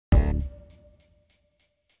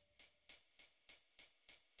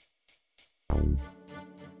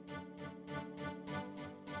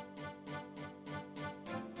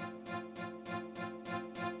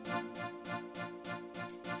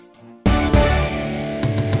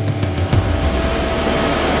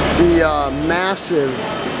The massive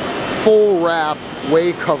full wrap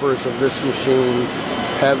way covers of this machine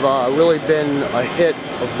have really been a hit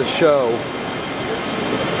of the show.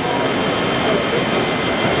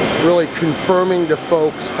 Really confirming to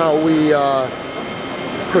folks how we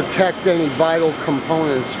protect any vital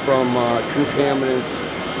components from contaminants,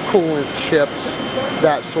 coolant chips,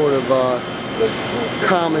 that sort of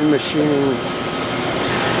common machining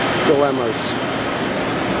dilemmas.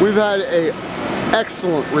 We've had an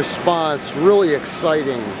excellent response, really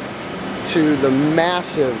exciting, to the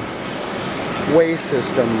massive weigh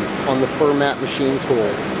system on the Fermat machine tool.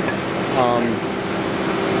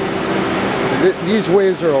 These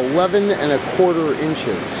weighs are 11¼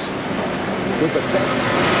 inches.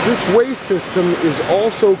 This weigh system is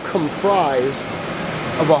also comprised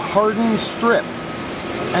of a hardened strip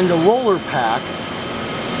and a roller pack,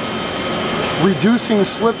 reducing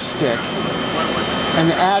slipstick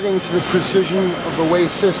and adding to the precision of the weigh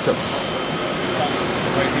system.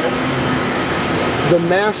 The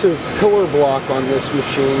massive pillar block on this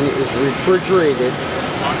machine is refrigerated,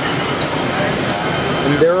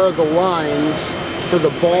 and there are the lines for the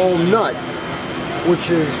ball nut, which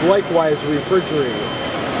is likewise refrigerated.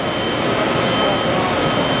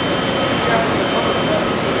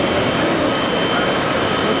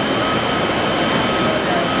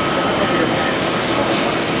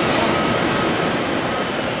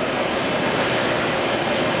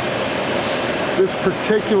 This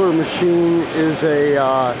particular machine is a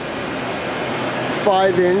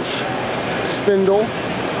 5-inch spindle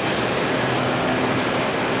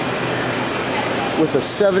with a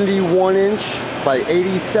 71-inch by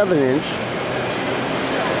 87-inch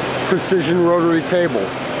precision rotary table.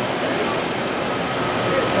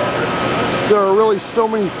 There are really so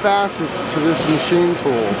many facets to this machine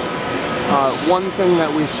tool. One thing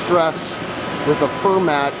that we stress with a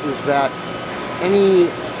Fermat is that any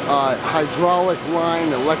hydraulic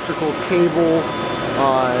line, electrical cable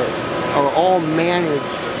are all managed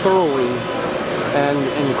thoroughly and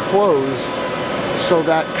enclosed so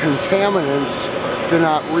that contaminants do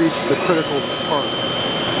not reach the critical parts.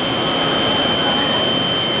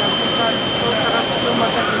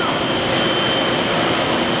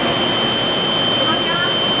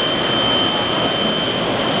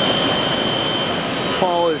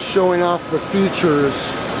 Paul is showing off the features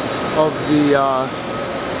of the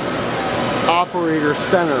operator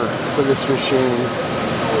center for this machine,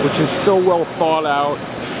 which is so well thought out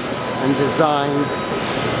and designed.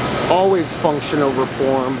 Always function over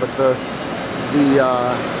form, but the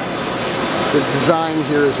design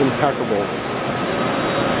here is impeccable.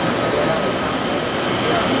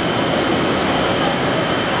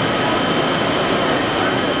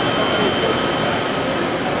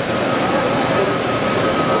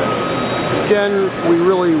 Again, we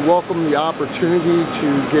really welcome the opportunity to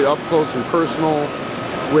get up close and personal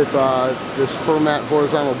with this Fermat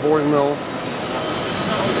horizontal boring mill.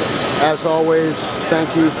 As always,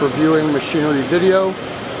 thank you for viewing Machinery Video,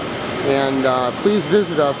 and please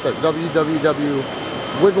visit us at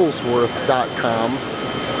www.wigglesworth.com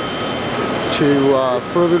to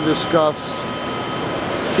further discuss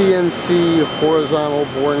CNC horizontal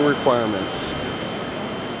boring requirements.